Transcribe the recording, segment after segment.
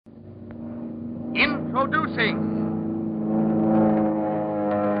Introducing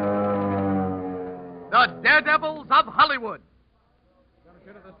the Daredevils of Hollywood. Going to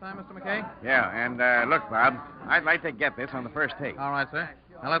shoot it this time, Mr. McKay? Yeah, and look, Bob, I'd like to get this on the first take. All right, sir.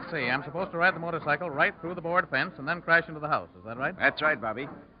 Now, let's see. I'm supposed to ride the motorcycle right through the board fence and then crash into the house. Is that right? That's right, Bobby.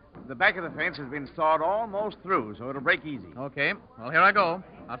 The back of the fence has been sawed almost through, so it'll break easy. Okay. Well, here I go.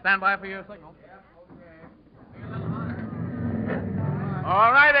 I'll stand by for your signal.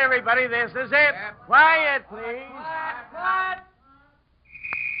 All right, everybody, this is it. Quiet, please. Quiet.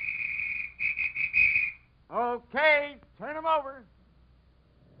 Okay, turn them over.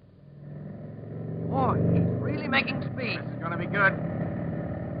 Boy, he's really making speed. This is going to be good.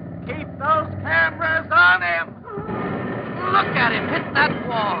 Keep those cameras on him. Look at him hit that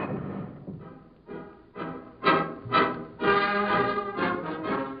wall.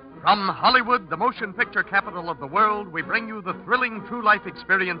 From Hollywood, the motion picture capital of the world, we bring you the thrilling true life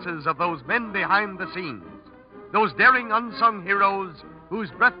experiences of those men behind the scenes. Those daring unsung heroes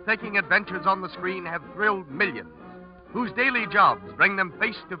whose breathtaking adventures on the screen have thrilled millions, whose daily jobs bring them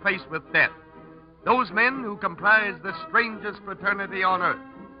face to face with death. Those men who comprise the strangest fraternity on earth,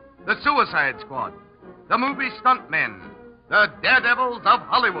 the Suicide Squad, the movie stuntmen, the Daredevils of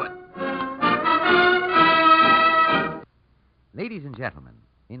Hollywood. Ladies and gentlemen,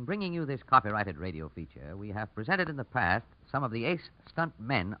 in bringing you this copyrighted radio feature, we have presented in the past some of the ace stunt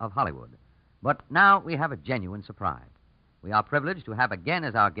men of Hollywood. But now we have a genuine surprise. We are privileged to have again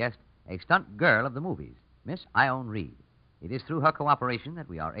as our guest a stunt girl of the movies, Miss Ione Reed. It is through her cooperation that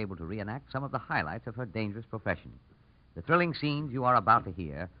we are able to reenact some of the highlights of her dangerous profession. The thrilling scenes you are about to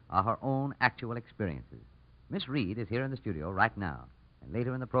hear are her own actual experiences. Miss Reed is here in the studio right now, and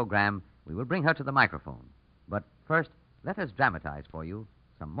later in the program, we will bring her to the microphone. But first, let us dramatize for you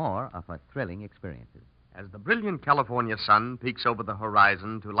some more of her thrilling experiences. As the brilliant California sun peeks over the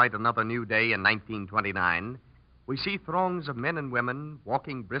horizon to light another new day in 1929, we see throngs of men and women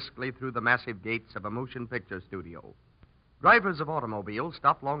walking briskly through the massive gates of a motion picture studio. Drivers of automobiles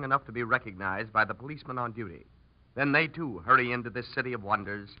stop long enough to be recognized by the policeman on duty. Then they, too, hurry into this city of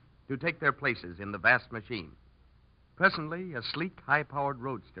wonders to take their places in the vast machine. Presently, a sleek, high-powered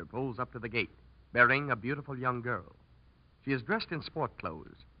roadster pulls up to the gate, bearing a beautiful young girl. She is dressed in sport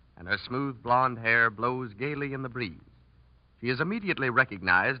clothes, and her smooth blonde hair blows gaily in the breeze. She is immediately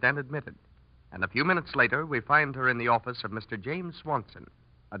recognized and admitted, and a few minutes later, we find her in the office of Mr. James Swanson,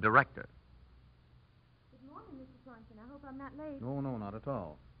 a director. Good morning, Mr. Swanson. I hope I'm not late. No, not at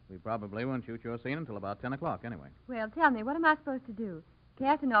all. We probably won't shoot your scene until about 10 o'clock anyway. Well, tell me, what am I supposed to do?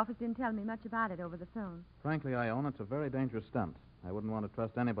 Captain office didn't tell me much about it over the phone. Frankly, Ione, it's a very dangerous stunt. I wouldn't want to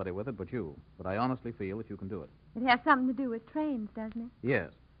trust anybody with it but you, but I honestly feel that you can do it. It has something to do with trains, doesn't it? Yes.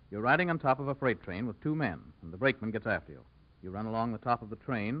 You're riding on top of a freight train with two men, and the brakeman gets after you. You run along the top of the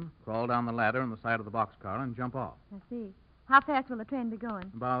train, crawl down the ladder on the side of the boxcar, and jump off. I see. How fast will the train be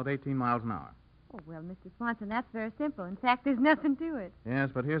going? About 18 miles an hour. Oh, well, Mr. Swanson, that's very simple. In fact, there's nothing to it.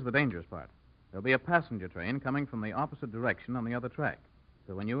 Yes, but here's the dangerous part. There'll be a passenger train coming from the opposite direction on the other track.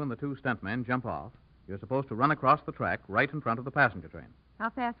 So when you and the two stuntmen jump off, you're supposed to run across the track right in front of the passenger train.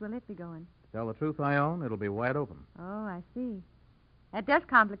 How fast will it be going? To tell the truth, Ione, it'll be wide open. Oh, I see. That does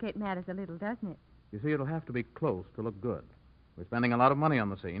complicate matters a little, doesn't it? You see, it'll have to be close to look good. We're spending a lot of money on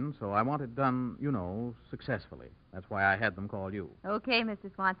the scene, so I want it done, successfully. That's why I had them call you. Okay,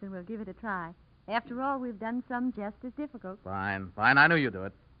 Mr. Swanson, we'll give it a try. After all, we've done some just as difficult. Fine. I knew you'd do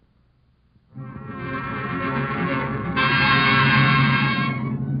it.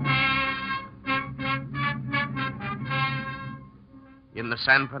 In the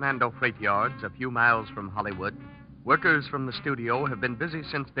San Fernando freight yards, a few miles from Hollywood, workers from the studio have been busy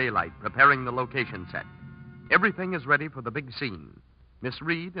since daylight preparing the location set. Everything is ready for the big scene. Miss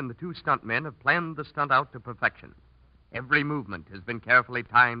Reed and the two stuntmen have planned the stunt out to perfection. Every movement has been carefully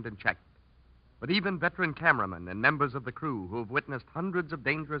timed and checked. But even veteran cameramen and members of the crew who have witnessed hundreds of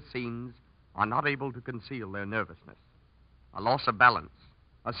dangerous scenes are not able to conceal their nervousness. A loss of balance,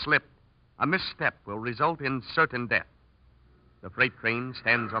 a slip, a misstep will result in certain death. The freight train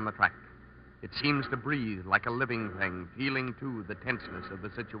stands on the track. It seems to breathe like a living thing, feeling, too, the tenseness of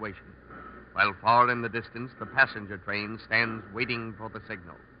the situation. While far in the distance, the passenger train stands waiting for the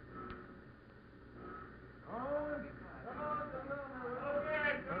signal.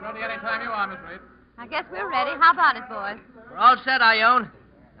 We're ready any time you are, Miss Reed. I guess we're ready. How about it, boys? We're all set, Ione.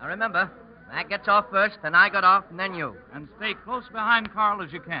 Now remember, Mac gets off first, then I got off, and then you. And stay close behind Carl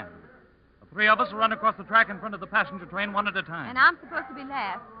as you can. The three of us will run across the track in front of the passenger train one at a time. And I'm supposed to be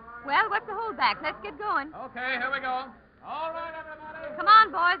last. Well, what's the holdback? Let's get going. Okay, here we go. All right, everybody. Come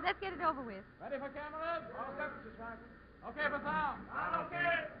on, boys. Let's get it over with. Ready for cameras? All set, Mr. Strike. Okay for sound.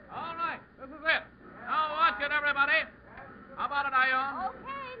 Okay. All right, this is it.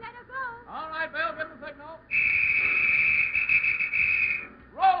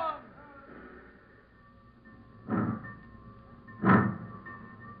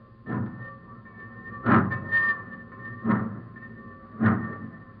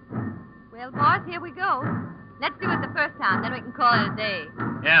 boss. Here we go. Let's do it the first time, then we can call it a day.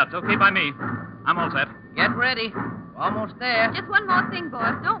 Yeah, it's okay by me. I'm all set. Get ready. We're almost there. Just one more thing,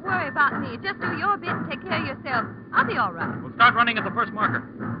 boss. Don't worry about me. Just do your bit and take care of yourself. I'll be all right. We'll start running at the first marker.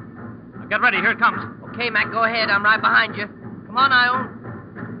 Now get ready. Here it comes. Okay, Mac, go ahead. I'm right behind you. Come on, Ione.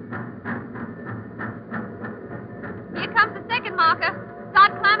 Here comes the second marker.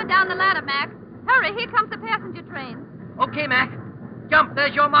 Start climbing down the ladder, Mac. Hurry, here comes the passenger train. Okay, Mac. Jump.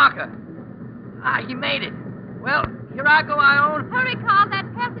 There's your marker. Ah, he made it. Well, here I go, Ione. Hurry, Carl. That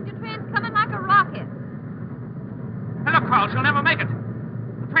passenger train's coming like a rocket. Hey, look, Carl, she'll never make it.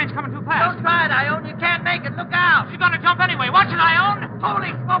 The train's coming too fast. Don't try it, Ione. You can't make it. Look out. She's going to jump anyway. Watch it, Ione.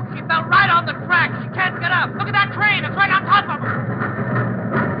 Holy smoke, she fell right on the track. She can't get up. Look at that train. It's right on top of her.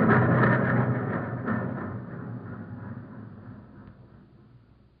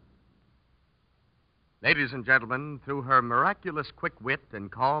 Ladies and gentlemen, through her miraculous quick wit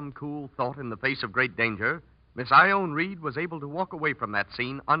and calm, cool thought in the face of great danger, Miss Ione Reed was able to walk away from that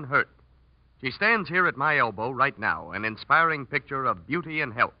scene unhurt. She stands here at my elbow right now, an inspiring picture of beauty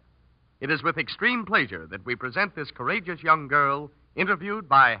and health. It is with extreme pleasure that we present this courageous young girl, interviewed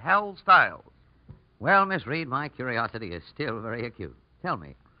by Hal Stiles. Well, Miss Reed, my curiosity is still very acute. Tell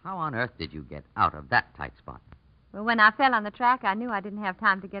me, how on earth did you get out of that tight spot? Well, when I fell on the track, I knew I didn't have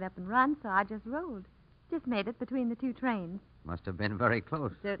time to get up and run, so I just rolled. Just made it between the two trains. Must have been very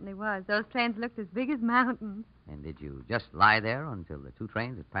close. Certainly was. Those trains looked as big as mountains. And did you just lie there until the two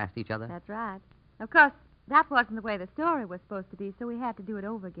trains had passed each other? That's right. Of course, that wasn't the way the story was supposed to be, so we had to do it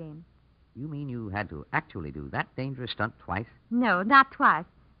over again. You mean you had to actually do that dangerous stunt twice? No, not twice.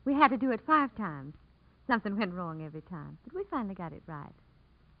 We had to do it 5 times. Something went wrong every time, but we finally got it right.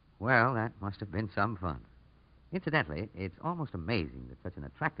 Well, that must have been some fun. Incidentally, it's almost amazing that such an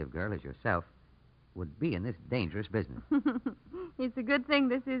attractive girl as yourself would be in this dangerous business. It's a good thing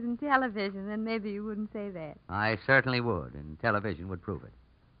this isn't television, then maybe you wouldn't say that. I certainly would, and television would prove it.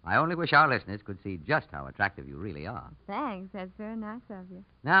 I only wish our listeners could see just how attractive you really are. Thanks. That's very nice of you.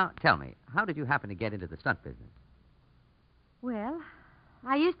 Now, tell me, how did you happen to get into the stunt business? Well,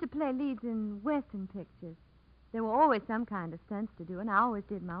 I used to play leads in Western pictures. There were always some kind of stunts to do, and I always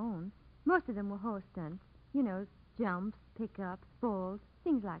did my own. Most of them were horse stunts. You know, jumps, pickups, falls,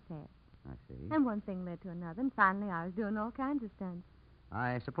 things like that. I see. And one thing led to another, and finally I was doing all kinds of stunts.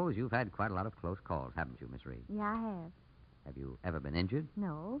 I suppose you've had quite a lot of close calls, haven't you, Miss Reed? Yeah, I have. Have you ever been injured?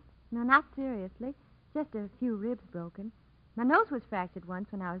 No, not seriously. Just a few ribs broken. My nose was fractured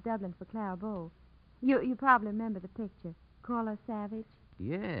once when I was doubling for Clara Bow. You probably remember the picture. Call Savage?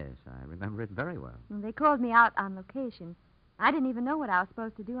 Yes, I remember it very well. And they called me out on location. I didn't even know what I was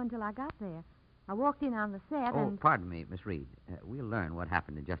supposed to do until I got there. I walked in on the set Oh, and... pardon me, Miss Reed. We'll learn what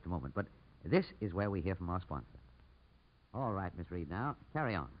happened in just a moment, but this is where we hear from our sponsor. All right, Miss Reed, now,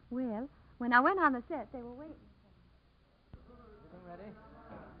 carry on. Well, when I went on the set, they were waiting. Ready?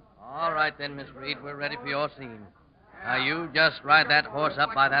 All right, then, Miss Reed, we're ready for your scene. Now, you just ride that horse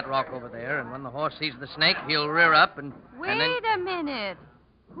up by that rock over there, and when the horse sees the snake, he'll rear up and... Wait and then... a minute.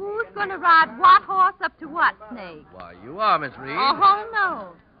 Who's going to ride what horse up to what snake? Why, you are, Miss Reed. Oh, no.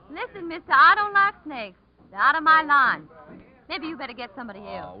 Listen, mister, I don't like snakes. They're out of my line. Maybe you better get somebody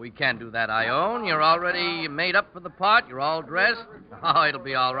else. Oh, we can't do that, Ione. You're already made up for the part. You're all dressed. Oh, it'll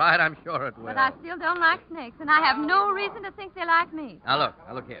be all right. I'm sure it will. But I still don't like snakes, and I have no reason to think they like me. Now,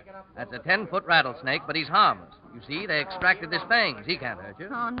 look here. That's a 10-foot rattlesnake, but he's harmless. You see, they extracted his fangs. He can't hurt you.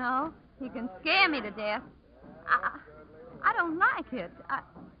 Oh, no. He can scare me to death. I don't like it.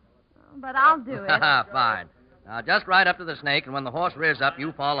 But I'll do it. Fine. Now, just ride up to the snake, and when the horse rears up,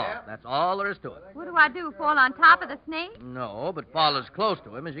 you fall off. That's all there is to it. What do I do, fall on top of the snake? No, but fall as close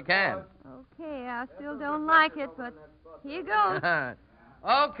to him as you can. Okay, I still don't like it, but here goes.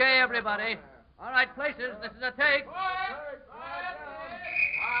 Okay, everybody. All right, places. This is a take.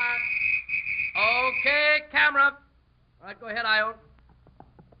 Okay, camera. All right, go ahead, Ione.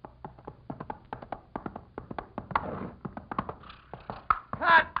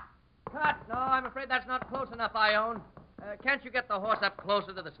 Cut! No, I'm afraid that's not close enough, Ione. Can't you get the horse up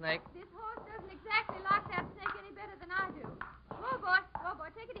closer to the snake? This horse doesn't exactly like that snake any better than I do. Whoa,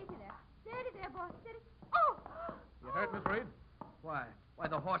 boy, take it easy there. Steady there, boy, steady. Oh! You hurt, Miss Reed? Why,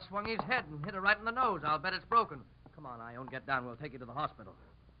 the horse swung his head and hit her right in the nose. I'll bet it's broken. Come on, Ione, get down. We'll take you to the hospital.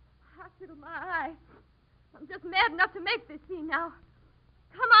 Hospital, my eye. I'm just mad enough to make this scene now.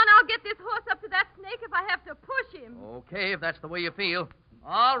 Come on, I'll get this horse up to that snake if I have to push him. Okay, if that's the way you feel.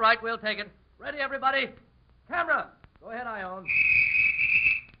 All right, we'll take it. Ready, everybody? Camera. Go ahead, Ione.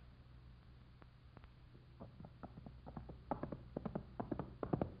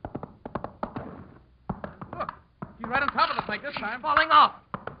 Look, she's right on top of the snake this time. Falling off.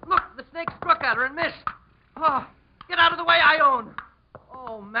 Look, the snake struck at her and missed. Oh, get out of the way, Ione.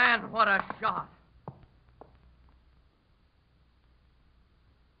 Oh, man, what a shot.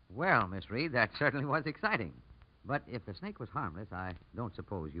 Well, Miss Reed, that certainly was exciting. But if the snake was harmless, I don't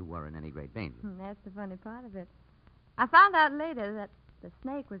suppose you were in any great danger. That's the funny part of it. I found out later that the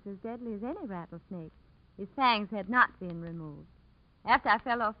snake was as deadly as any rattlesnake. His fangs had not been removed. After I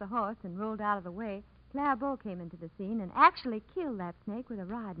fell off the horse and rolled out of the way, Clara Bow came into the scene and actually killed that snake with a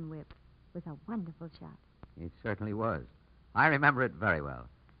riding whip. It was a wonderful shot. It certainly was. I remember it very well.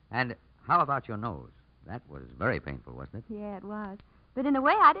 And how about your nose? That was very painful, wasn't it? Yeah, it was. But in a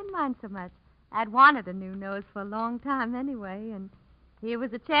way, I didn't mind so much. I'd wanted a new nose for a long time anyway, and here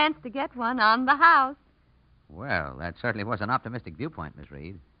was a chance to get one on the house. Well, that certainly was an optimistic viewpoint, Miss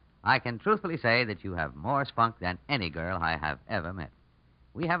Reed. I can truthfully say that you have more spunk than any girl I have ever met.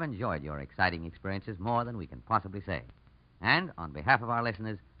 We have enjoyed your exciting experiences more than we can possibly say. And on behalf of our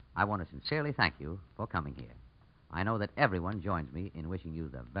listeners, I want to sincerely thank you for coming here. I know that everyone joins me in wishing you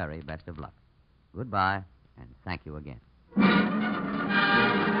the very best of luck. Goodbye, and thank you again.